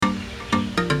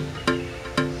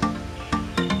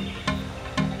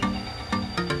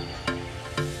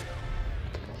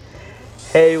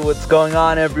Hey, what's going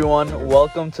on, everyone?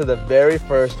 Welcome to the very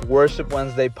first Worship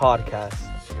Wednesday podcast.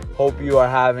 Hope you are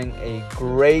having a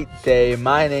great day.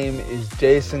 My name is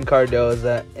Jason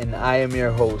Cardoza, and I am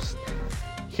your host.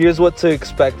 Here's what to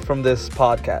expect from this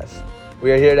podcast.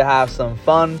 We are here to have some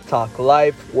fun, talk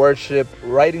life, worship,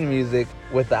 writing music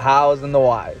with the hows and the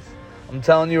whys. I'm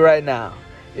telling you right now,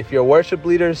 if you're a worship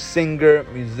leader, singer,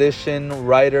 musician,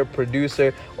 writer,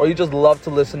 producer, or you just love to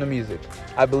listen to music,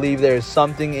 I believe there is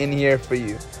something in here for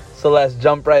you. So let's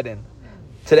jump right in.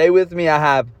 Today with me, I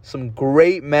have some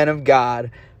great men of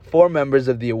God, 4 members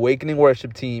of the Awakening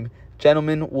Worship Team.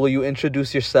 Gentlemen, will you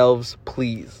introduce yourselves,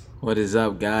 please? What is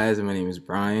up, guys? My name is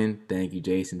Brian. Thank you,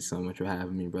 Jason, so much for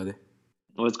having me, brother.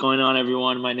 What's going on,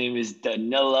 everyone? My name is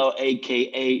Danilo,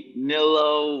 aka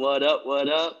Nilo. What up? What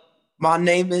up? My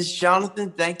name is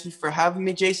Jonathan. Thank you for having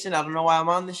me, Jason. I don't know why I'm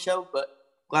on the show, but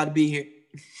glad to be here.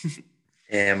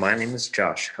 And my name is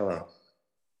Josh. Hello.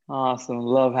 Awesome.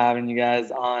 Love having you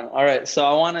guys on. All right. So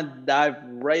I want to dive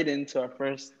right into our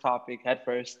first topic head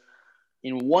first.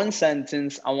 In one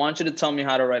sentence, I want you to tell me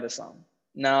how to write a song.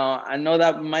 Now, I know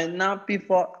that might not be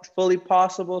fully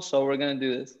possible, so we're going to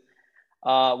do this.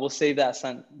 We'll save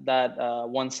that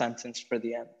one sentence for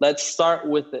the end. Let's start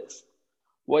with this.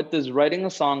 What does writing a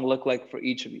song look like for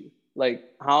each of you? Like,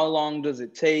 how long does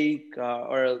it take,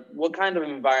 or what kind of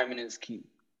environment is key?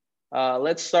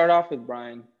 Let's start off with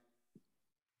Brian.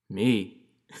 Me?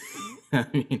 I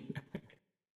mean,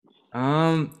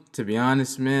 to be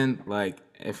honest, man, like,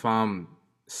 if I'm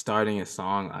starting a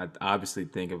song, I'd obviously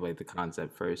think of, like, the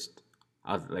concept first.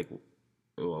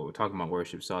 We're talking about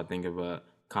worship, so I'll think of a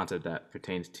concept that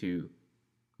pertains to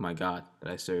my God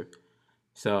that I serve.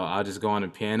 So I'll just go on the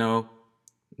piano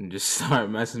and just start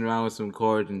messing around with some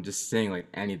chords and just sing like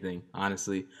anything,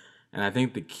 honestly. And I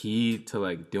think the key to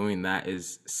like doing that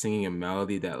is singing a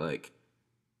melody that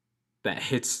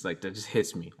hits, like that just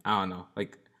hits me. I don't know.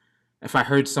 Like if I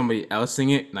heard somebody else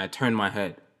sing it and I turned my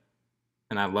head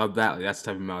and I love that, like that's the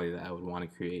type of melody that I would want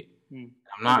to create. I'm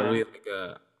not really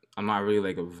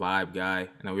like a vibe guy.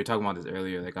 And we were talking about this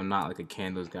earlier. Like I'm not like a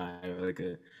candles guy or like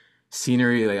a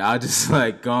scenery. Like I'll just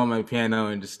like go on my piano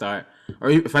and just start. Or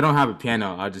if I don't have a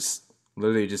piano, I'll just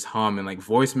literally just hum, and like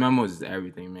voice memos is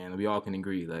everything, man. We all can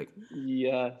agree. Like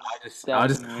Yeah, I'll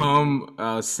just hum,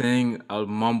 I'll sing, I'll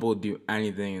mumble, do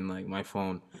anything in like my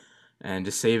phone, and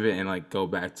just save it and like go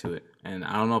back to it. And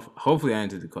I don't know if hopefully I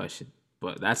answered the question,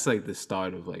 but that's like the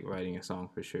start of like writing a song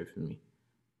for sure for me.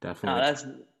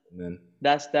 Definitely.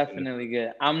 That's definitely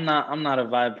good. I'm not a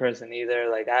vibe person either.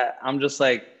 Like I'm just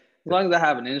like, as long as I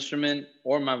have an instrument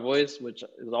or my voice, which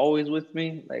is always with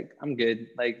me, like I'm good.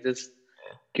 Like just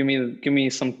give me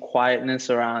some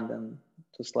quietness around and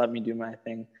just let me do my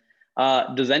thing.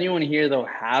 Does anyone here though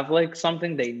have like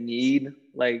something they need?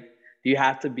 Like, do you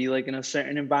have to be like in a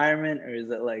certain environment, or is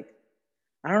it like,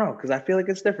 I don't know, because I feel like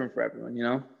it's different for everyone, you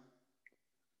know?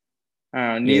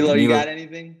 I don't know. Nilo, you got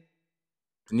anything?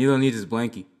 Nilo needs his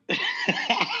blankie.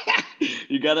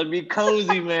 You gotta be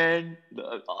cozy, man.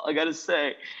 All I gotta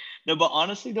say. No, but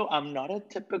honestly though, I'm not a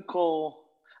typical,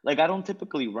 like I don't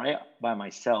typically write by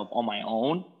myself on my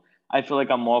own. I feel like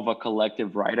I'm more of a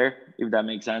collective writer, if that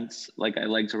makes sense. Like I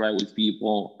like to write with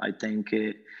people. I think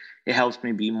it helps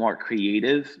me be more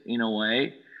creative in a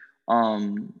way.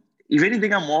 If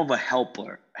anything, I'm more of a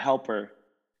helper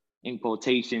in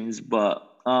quotations. But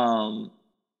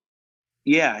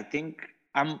yeah, I think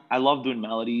I love doing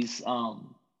melodies.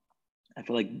 I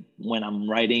feel like when I'm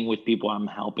writing with people, I'm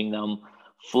helping them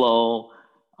flow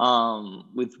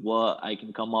with what I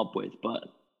can come up with. But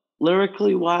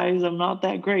lyrically wise, I'm not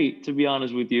that great, to be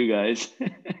honest with you guys.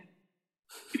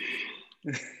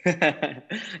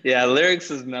 Yeah, lyrics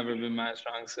has never been my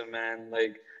strong suit, man.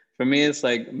 Like for me, it's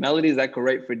like melodies I could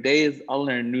write for days. I'll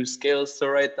learn new skills to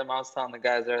write them. I was telling the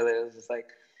guys earlier, it's just like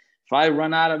if I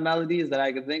run out of melodies that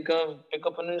I could think of, pick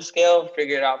up a new scale,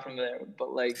 figure it out from there.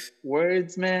 But like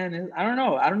words, man, I don't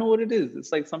know. I don't know what it is.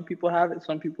 It's like some people have it,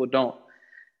 some people don't.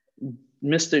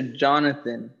 Mr.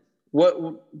 Jonathan,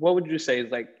 what would you say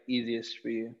is like easiest for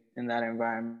you in that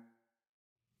environment?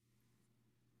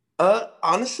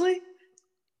 Honestly,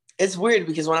 it's weird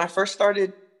because when I first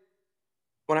started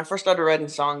writing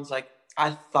songs, like I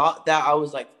thought that I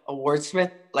was like a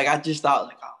wordsmith. Like I just thought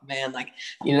like, oh man, like,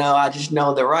 you know, I just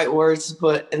know the right words.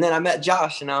 And then I met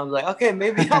Josh and I was like, okay,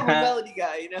 maybe I'm a melody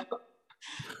guy, you know?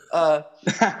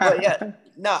 But yeah,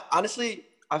 no, honestly,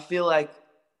 I feel like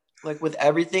with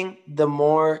everything, the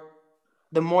more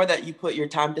that you put your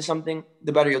time to something,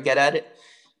 the better you'll get at it.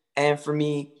 And for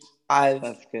me,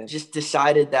 I've just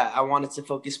decided that I wanted to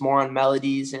focus more on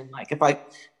melodies. And like, if I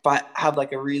have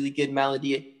like a really good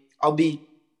melody, I'll be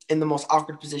in the most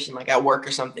awkward position, like at work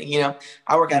or something. You know,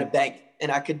 I work at a bank,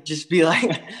 and I could just be like,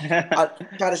 I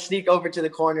try to sneak over to the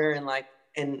corner and like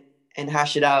and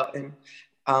hash it out. And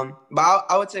but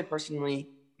I would say personally,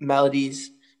 melodies,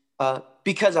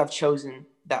 because I've chosen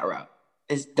that route,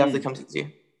 is definitely comes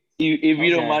easier. If you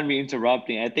don't Okay. mind me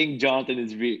interrupting, I think Jonathan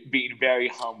is being very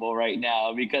humble right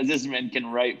now because this man can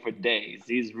write for days.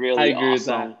 He's I really agree with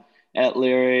awesome at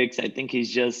lyrics. I think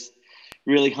he's just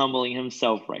really humbling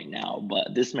himself right now,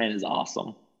 but this man is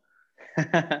awesome.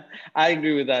 I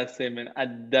agree with that statement. I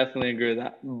definitely agree with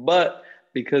that. But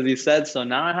because he said so,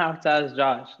 now I have to ask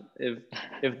Josh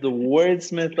if the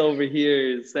wordsmith over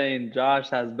here is saying Josh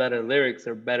has better lyrics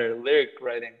or better lyric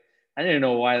writing. I didn't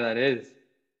know why that is.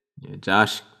 Yeah,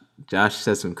 Josh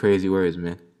said some crazy words,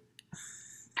 man.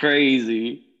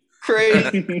 Crazy.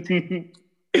 Crazy.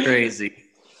 Crazy.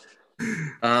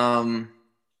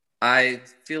 I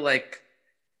feel like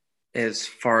as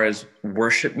far as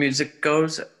worship music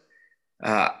goes,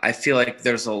 I feel like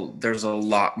there's a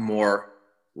lot more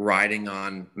riding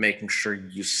on making sure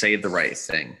you say the right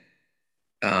thing.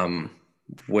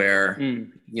 Where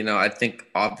you know, I think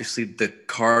obviously the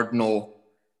cardinal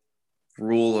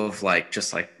rule of like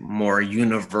just like more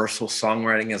universal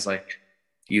songwriting is like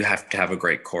you have to have a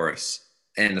great chorus,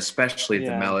 and especially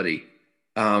the melody.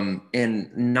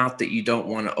 And not that you don't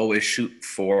want to always shoot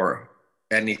for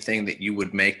anything that you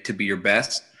would make to be your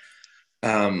best.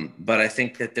 But I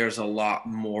think that there's a lot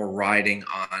more riding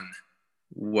on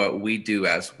what we do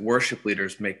as worship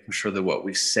leaders, making sure that what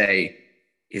we say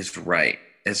is right.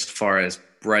 As far as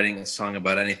writing a song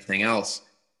about anything else,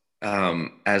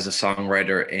 as a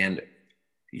songwriter, and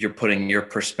you're putting your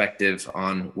perspective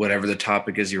on whatever the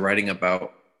topic is you're writing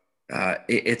about,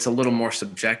 it's a little more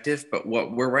subjective, but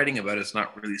what we're writing about is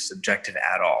not really subjective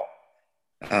at all.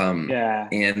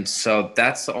 And so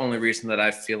that's the only reason that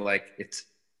I feel like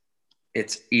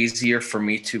it's easier for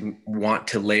me to want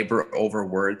to labor over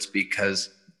words, because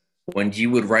when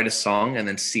you would write a song and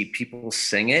then see people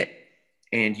sing it,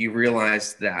 and you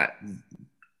realize that,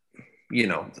 you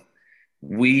know,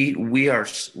 we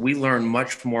learn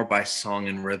much more by song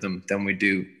and rhythm than we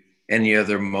do any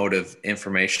other mode of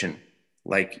information.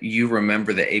 Like, you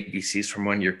remember the ABCs from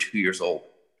when you're 2 years old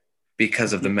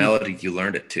because of the melody you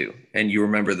learned it to, and you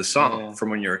remember the song from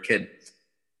when you're a kid.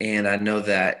 And I know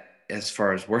that as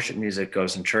far as worship music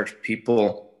goes in church,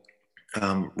 people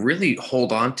really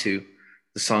hold on to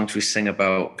the songs we sing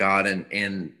about God,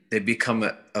 and they become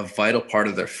a vital part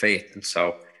of their faith. And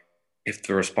so if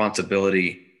the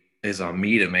responsibility is on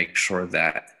me to make sure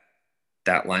that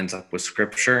that lines up with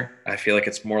scripture, I feel like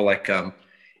it's more like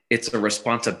it's a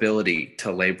responsibility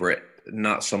to labor it,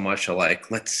 not so much a like,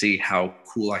 let's see how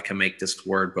cool I can make this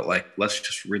word, but like, let's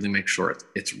just really make sure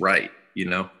it's right, you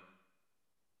know?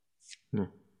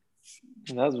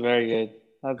 That's very good.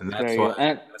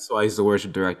 That's why he's the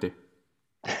worship director.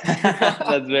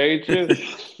 That's very true.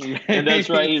 And that's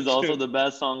right, he's also the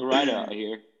best songwriter out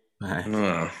here. I don't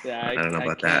know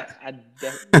about that.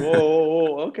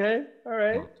 Whoa, okay, all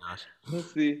right.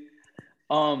 Let's see.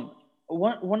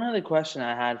 One other question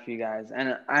I had for you guys,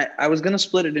 and I was gonna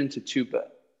split it into two,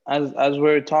 but as we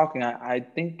were talking, I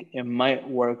think it might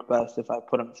work best if I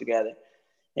put them together.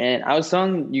 And I was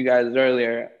telling you guys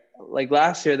earlier, like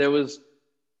last year,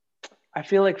 I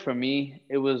feel like for me,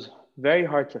 it was very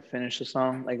hard to finish a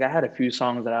song. Like, I had a few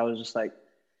songs that I was just like,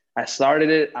 I started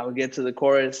it, I would get to the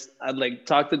chorus, I'd like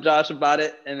talk to Josh about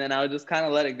it, and then I would just kind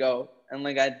of let it go. And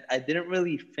like, I didn't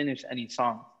really finish any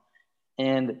songs.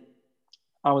 And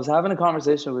I was having a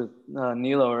conversation with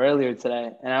Nilo earlier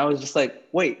today, and I was just like,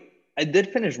 wait, I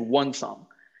did finish one song.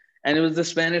 And it was the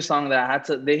Spanish song that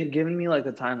they had given me like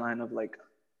a timeline of like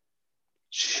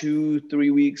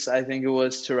 2-3 weeks, I think it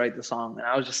was, to write the song. And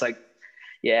I was just like,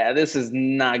 yeah, this is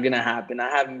not going to happen. I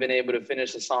haven't been able to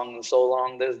finish a song in so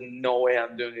long. There's no way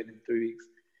I'm doing it in 3 weeks.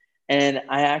 And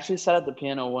I actually sat at the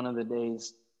piano one of the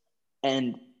days,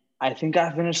 and I think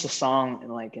I finished the song in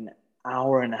like an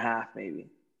hour and a half,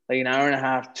 maybe. Like an hour and a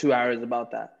half, 2 hours,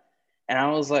 about that. And I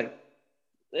was like,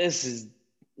 this is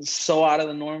so out of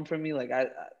the norm for me. Like,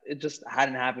 it just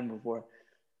hadn't happened before.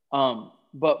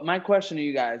 But my question to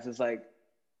you guys is like,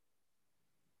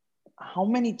 how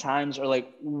many times, or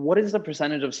like, what is the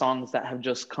percentage of songs that have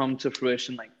just come to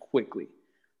fruition like quickly?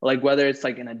 Like, whether it's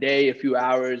like in a day, a few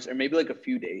hours, or maybe like a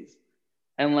few days.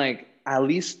 And like, at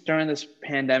least during this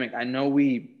pandemic, I know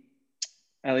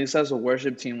at least as a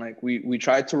worship team, like we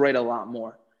tried to write a lot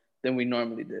more than we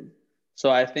normally did.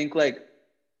 So I think like,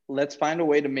 let's find a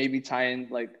way to maybe tie in,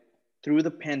 like, through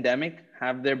the pandemic,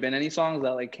 have there been any songs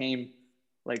that like came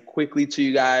like quickly to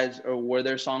you guys, or were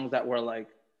there songs that were like,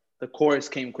 the chorus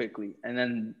came quickly and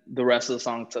then the rest of the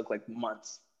song took like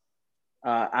months?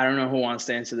 I don't know who wants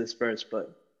to answer this first,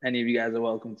 but any of you guys are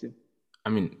welcome to. I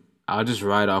mean, I'll just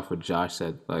ride off what Josh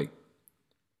said. Like,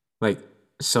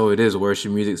 so it is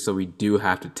worship music, so we do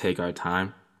have to take our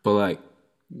time, but like,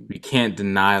 we can't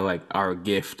deny like our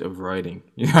gift of writing.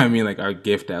 You know what I mean? Like our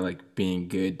gift at like being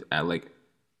good at like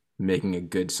making a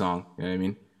good song. You know what I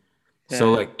mean?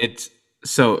 So Yeah. like it's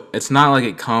not like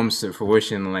it comes to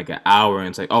fruition in like an hour and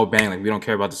it's like, oh bang, like we don't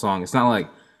care about the song. It's not like,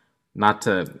 not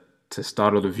to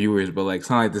startle the viewers, but like it's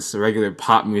not like this regular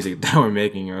pop music that we're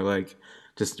making or like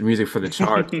just music for the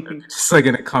charts. It's just like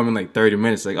gonna come in like 30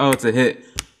 minutes, like, oh, it's a hit.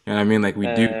 You know what I mean? Like we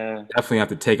do definitely have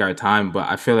to take our time, but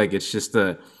I feel like it's just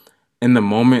in the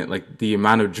moment, like the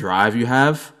amount of drive you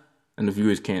have, and the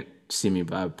viewers can't see me,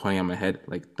 but I'm pointing at my head,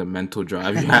 like the mental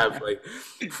drive you have, like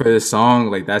for this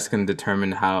song, like that's gonna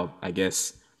determine how, I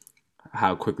guess,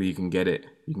 how quickly you can get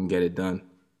it done.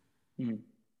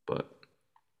 But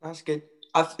That's good.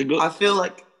 I feel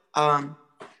like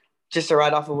just to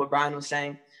ride off of what Brian was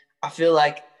saying, I feel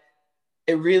like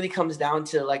it really comes down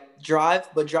to like drive,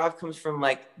 but drive comes from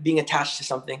like being attached to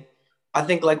something. I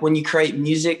think like when you create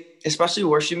music, especially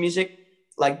worship music,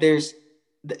 like it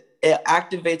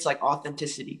activates like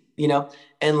authenticity, you know?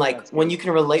 And like when you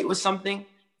can relate with something,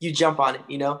 you jump on it,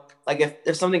 you know? Like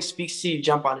if something speaks to you,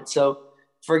 jump on it. So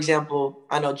for example,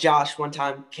 I know Josh one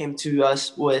time came to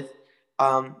us with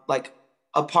like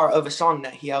a part of a song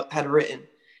that he had written.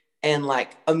 And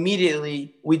like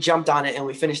immediately we jumped on it and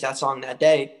we finished that song that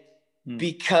day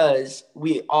because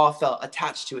we all felt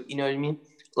attached to it. You know what I mean?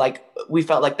 Like we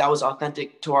felt like that was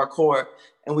authentic to our core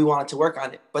and we wanted to work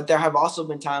on it. But there have also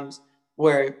been times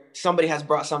where somebody has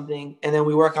brought something and then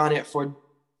we work on it for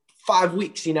 5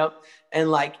 weeks, you know,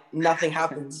 and like nothing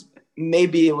happens.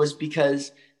 Maybe it was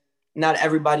because not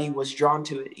everybody was drawn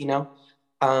to it, you know?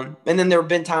 And then there have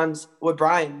been times with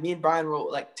Brian, me and Brian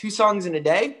wrote like 2 songs in a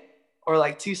day or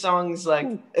like 2 songs, like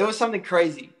it was something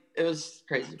crazy. It was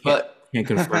crazy, but can't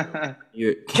confirm.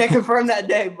 Can't confirm that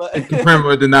day, but confirm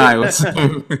or deny, but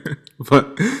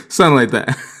something like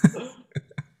that.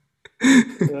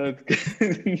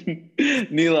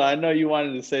 Nila, I know you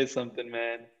wanted to say something,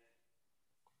 man.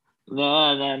 No.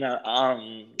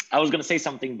 I was gonna say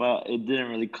something, but it didn't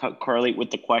really correlate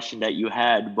with the question that you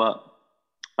had. But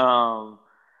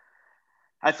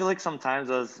I feel like sometimes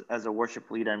as a worship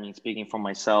leader, I mean, speaking for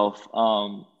myself,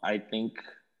 I think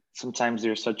sometimes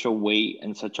there's such a weight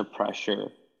and such a pressure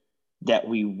that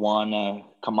we wanna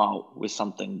come out with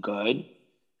something good.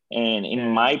 And in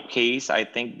my case, I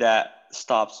think that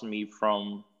stops me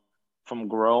from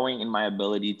growing in my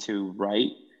ability to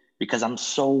write because I'm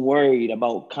so worried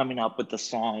about coming up with a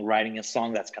song, writing a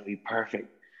song that's going to be perfect,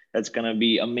 that's going to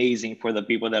be amazing for the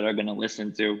people that are going to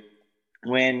listen to,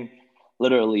 when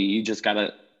literally you just got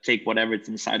to take whatever's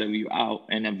inside of you out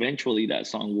and eventually that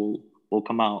song will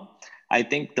come out. I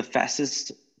think the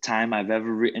fastest time I've ever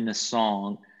written a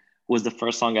song was the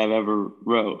first song I've ever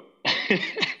wrote.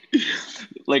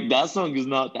 Like that song is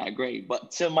not that great,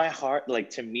 but to my heart, like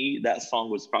to me, that song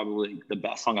was probably the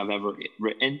best song I've ever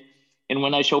written. And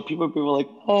when I show people are like,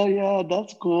 "Oh yeah,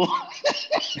 that's cool."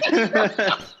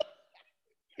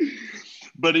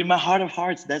 But in my heart of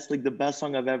hearts, that's like the best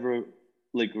song I've ever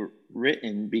like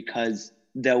written because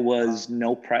there was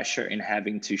no pressure in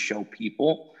having to show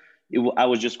people. I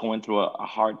was just going through a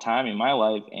hard time in my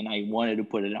life, and I wanted to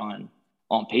put it on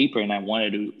paper, and I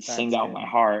wanted to sing out my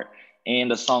heart.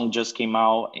 And the song just came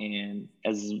out, and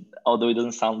although it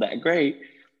doesn't sound that great,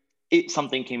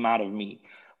 something came out of me.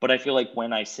 But I feel like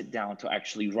when I sit down to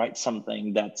actually write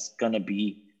something that's gonna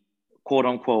be quote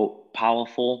unquote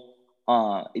powerful,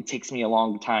 it takes me a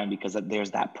long time because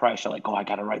there's that pressure, like, oh, I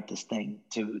gotta write this thing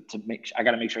to I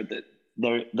gotta make sure that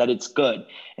it's good.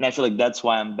 And I feel like that's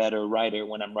why I'm a better writer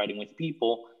when I'm writing with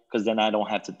people, because then I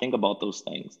don't have to think about those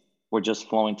things. We're just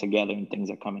flowing together and things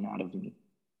are coming out of me.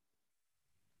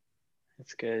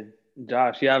 That's good.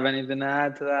 Josh, you have anything to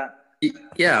add to that?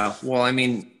 Yeah. Well, I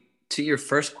mean, to your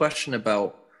first question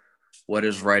about what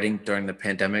is writing during the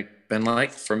pandemic been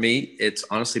like, for me, it's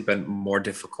honestly been more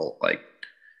difficult. Like,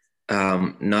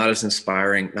 not as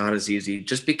inspiring, not as easy,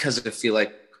 just because I feel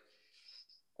like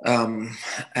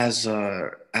as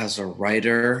a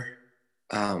writer,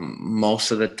 most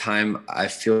of the time I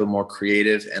feel more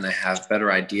creative and I have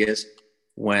better ideas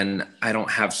when I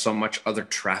don't have so much other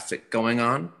traffic going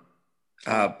on.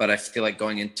 But I feel like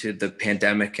going into the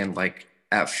pandemic and like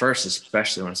at first,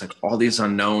 especially when it's like all these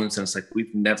unknowns and it's like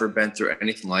we've never been through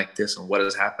anything like this and what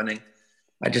is happening,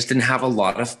 I just didn't have a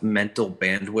lot of mental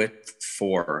bandwidth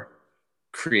for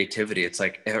creativity. It's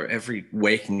like every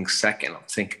waking second I'm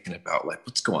thinking about like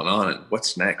what's going on and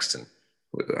what's next and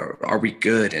are we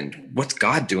good and what's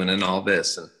God doing in all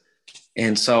this. And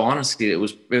And so honestly, it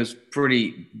was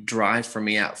pretty dry for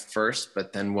me at first,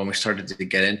 but then when we started to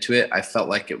get into it, I felt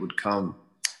like it would come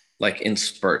like in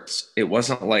spurts. It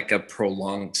wasn't like a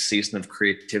prolonged season of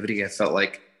creativity. I felt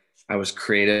like I was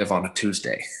creative on a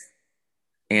Tuesday.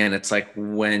 And it's like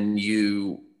when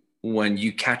you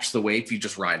catch the wave, you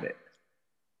just ride it.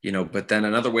 But then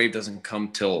another wave doesn't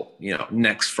come till,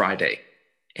 next Friday.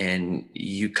 And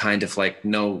you kind of like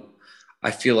know,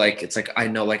 I feel like it's like, I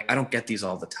know, like, I don't get these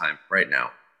all the time right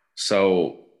now.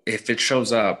 So if it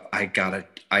shows up, I gotta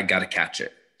catch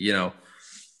it,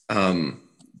 Um,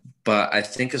 but I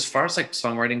think as far as like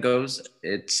songwriting goes,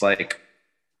 it's like,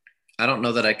 I don't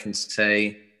know that I can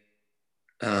say,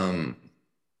 um,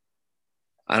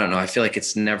 I don't know. I feel like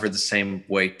it's never the same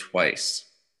way twice.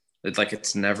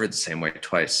 It's never the same way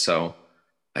twice. So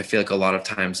I feel like a lot of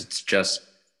times it's just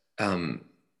um,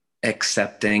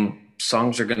 accepting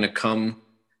songs are going to come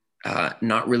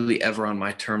not really ever on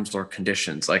my terms or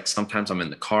conditions. Like sometimes I'm in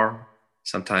the car,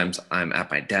 sometimes I'm at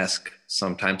my desk,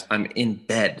 sometimes I'm in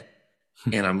bed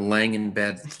and I'm laying in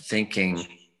bed thinking,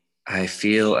 I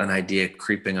feel an idea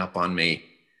creeping up on me.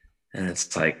 And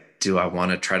it's like, do I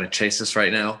want to try to chase this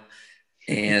right now?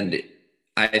 And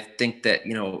I think that,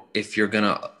 if you're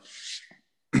gonna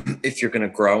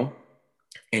grow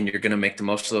and you're gonna make the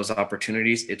most of those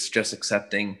opportunities, it's just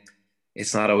accepting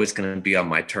it's not always gonna be on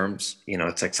my terms.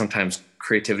 It's like sometimes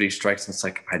creativity strikes and it's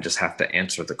like I just have to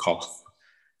answer the call.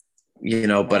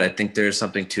 But I think there's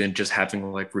something to in just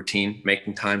having like routine,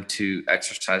 making time to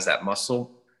exercise that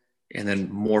muscle. And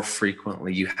then more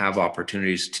frequently you have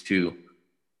opportunities to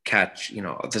catch,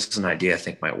 this is an idea I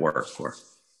think might work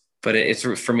but it's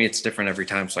for me, it's different every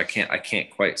time. So I can't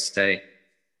quite say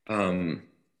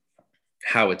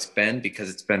how it's been because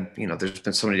it's been, there's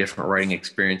been so many different writing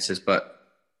experiences, but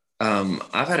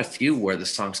I've had a few where the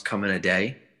songs come in a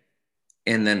day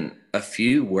and then a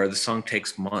few where the song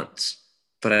takes months.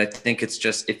 But I think it's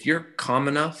just, if you're calm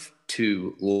enough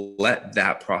to let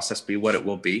that process be what it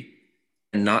will be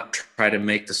and not try to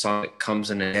make the song that comes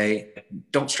in a day,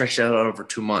 don't stretch that out over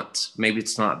 2 months. Maybe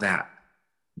it's not that.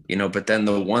 But then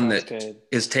the one that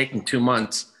is taking 2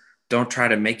 months, don't try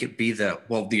to make it be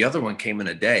the other one came in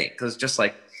a day. Because just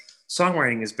like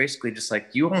songwriting is basically just like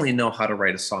you only know how to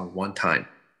write a song one time.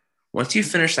 Once you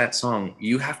finish that song,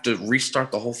 you have to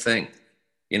restart the whole thing.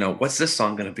 What's this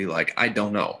song going to be like? I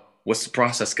don't know. What's the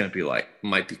process going to be like?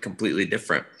 Might be completely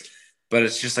different, but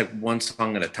it's just like one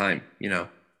song at a time,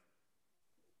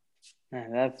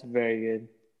 Man, that's very good.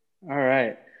 All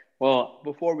right. Well,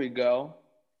 before we go,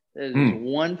 there's just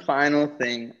one final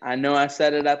thing. I know I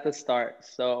said it at the start.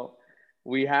 So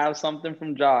we have something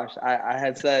from Josh. I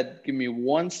had said, give me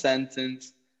one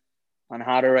sentence on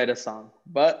how to write a song.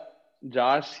 But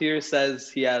Josh here says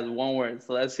he has one word.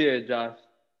 So let's hear it, Josh.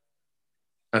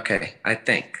 Okay. I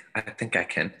think I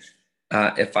can.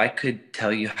 If I could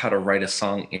tell you how to write a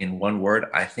song in one word,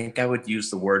 I think I would use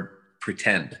the word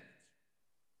pretend.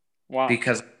 Wow.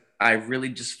 Because I really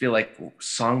just feel like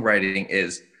songwriting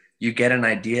is you get an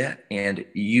idea and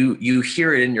you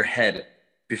hear it in your head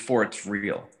before it's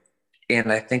real.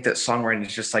 And I think that songwriting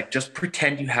is just like, just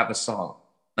pretend you have a song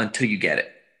until you get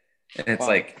it. And it's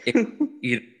like,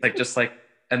 just like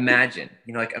imagine,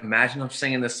 imagine I'm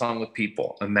singing this song with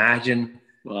people. Imagine,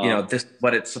 this,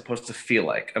 what it's supposed to feel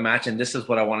like. Imagine this is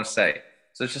what I want to say.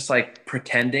 So it's just like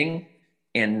pretending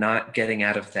and not getting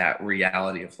out of that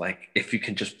reality of like, if you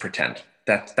can just pretend.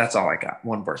 That's all I got.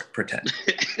 One word, pretend.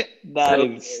 That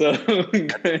is so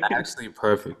good. That's actually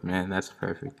perfect, man. That's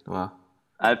perfect. Wow.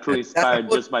 I feel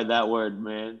inspired just by that word,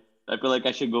 man. I feel like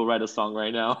I should go write a song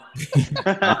right now.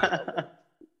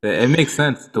 It makes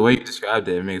sense. The way you described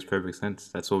it, it makes perfect sense.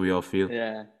 That's what we all feel.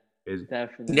 Yeah, Crazy.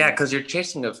 definitely. Yeah, because you're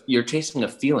chasing a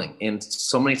feeling. And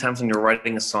so many times when you're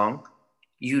writing a song,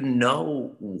 you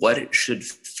know what it should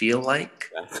feel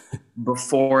like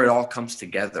before it all comes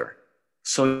together.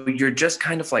 So you're just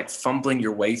kind of like fumbling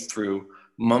your way through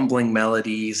mumbling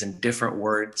melodies and different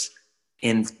words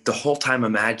and the whole time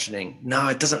imagining, no,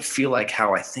 it doesn't feel like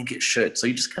how I think it should. So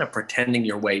you're just kind of pretending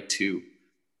your way to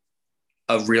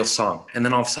a real song. And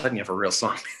then all of a sudden you have a real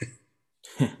song.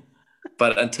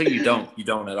 But until you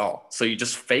don't at all. So you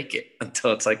just fake it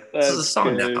until it's like, this is a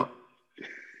song good. now.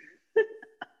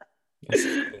 That's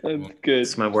good.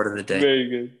 It's my word of the day. Very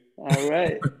good. All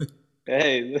right.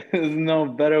 Hey, there's no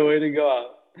better way to go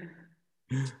out.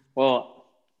 Well,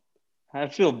 I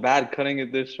feel bad cutting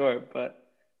it this short, but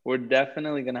we're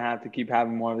definitely going to have to keep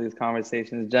having more of these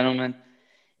conversations. Gentlemen,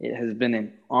 it has been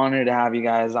an honor to have you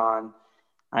guys on.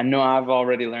 I know I've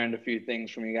already learned a few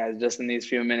things from you guys just in these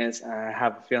few minutes, and I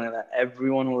have a feeling that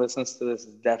everyone who listens to this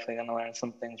is definitely going to learn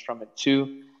some things from it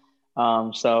too.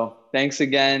 So thanks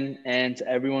again. And to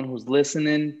everyone who's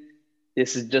listening,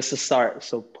 this is just a start.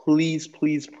 So please,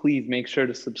 please, please make sure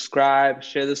to subscribe,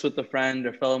 share this with a friend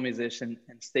or fellow musician,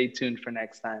 and stay tuned for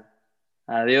next time.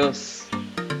 Adios.